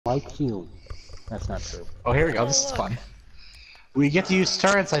Like you. That's not true. Oh, here we go. This is fun. We get to use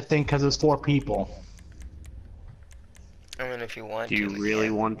turrets, I think, because it's 4 people. I mean, if you want Do to. you really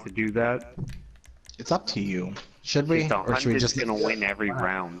want to do that? It's up to you. Should we? The Or should we hunt is just... gonna win every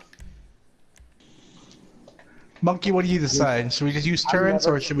round. Monkey, what do you decide? Should we just use turrets,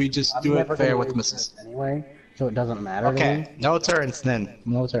 or should we just do it fair with missiles? Anyway, so it doesn't matter. Okay, no turrets then.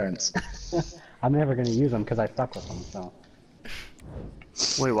 No turrets. I'm never gonna use them because I suck with them. So.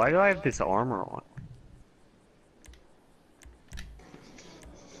 Wait, why do I have this armor on?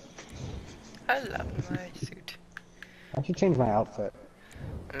 I love my suit. I should change my outfit.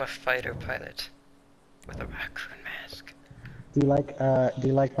 I'm a fighter pilot with a raccoon mask. Do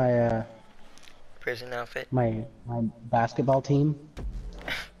you like my Prison outfit. my basketball team?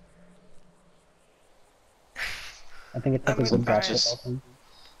 I think it's like a good basketball team.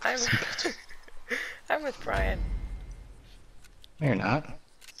 I'm with Brian. No, you're not.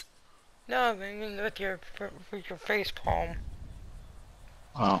 No, I mean with your face palm.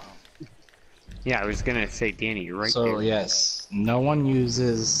 Oh. Yeah, I was gonna say, Danny, you're right So, there. yes, no one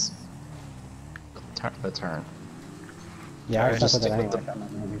uses the turn. Yeah, I Alright, suck just with it stick anyway. with I'm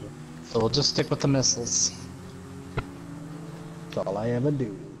not gonna use it. So we'll just stick with the missiles. That's all I ever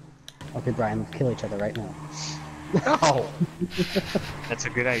do. Okay, Brian, let's kill each other right now. No! That's a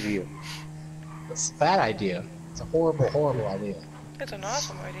good idea. That's a bad idea. It's a horrible, horrible idea. It's an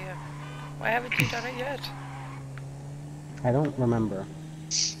awesome idea. Why haven't you done it yet? I don't remember.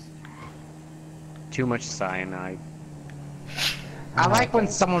 Too much cyanide. I like when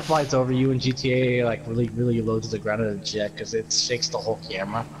someone flies over you in GTA, like really low to the ground at a jet, because it shakes the whole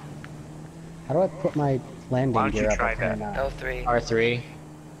camera. How do I put my landing Why don't you gear up? try I that? cannot. L3. R3.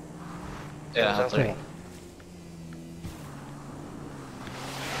 Yeah, That was R3.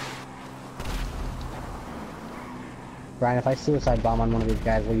 Brian, if I suicide bomb on one of these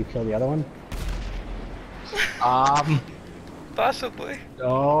guys, will you kill the other one? Possibly.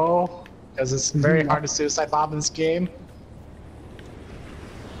 No, because it's very hard to suicide bomb in this game.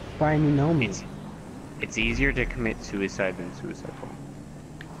 Brian, you know me. It's easier to commit suicide than suicide bomb.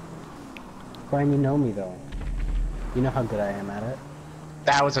 Brian, you know me though. You know how good I am at it.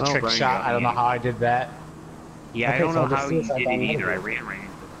 That was a Oh, trick Brian, shot. yeah. I don't know how I did that. Yeah, Okay, I don't so know I'll just how you suicide did bomb it the other either. I guy. ran right into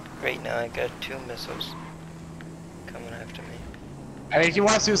it. Right now I got 2 missiles coming after me. I mean, if you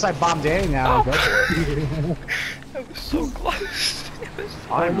want to suicide bomb Danny now, go for it. I was so close. It was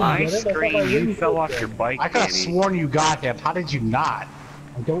so On my get it? I thought I screen, you wouldn't fell do off that. your bike, I could have Danny. sworn you got him. How did you not?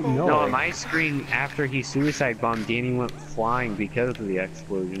 I don't know. No, on my screen, after he suicide bombed, Danny went flying because of the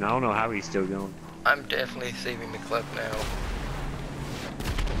explosion. I don't know how he's still going. I'm definitely saving the club now.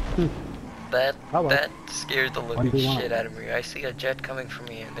 That Oh, well. that scared the living 1v1. shit out of me. I see a jet coming for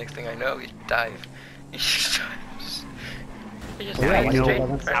me, and next thing I know, you dive. You just Yeah, I dive know straight what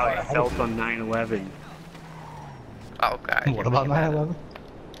in that's front How of it me. felt on 9/11. Oh god. What about 9/11?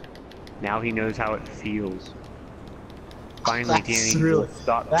 Now he knows how it feels. Finally, That's Danny, real.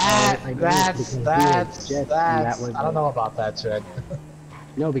 stop. I know, That's. because he was jet, and that was I don't know about that, Jed.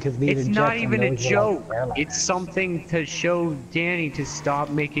 No, because these It's are not jets, even and a those were joke. like airlines. It's something to show Danny to stop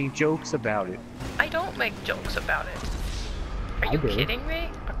making jokes about it. I don't make jokes about it. Are I you do. kidding me?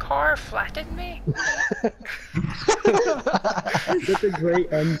 A car flattened me? It's a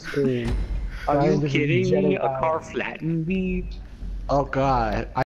great end screen. Are Brian you just kidding me? jetting A out. car flattened me? Oh god.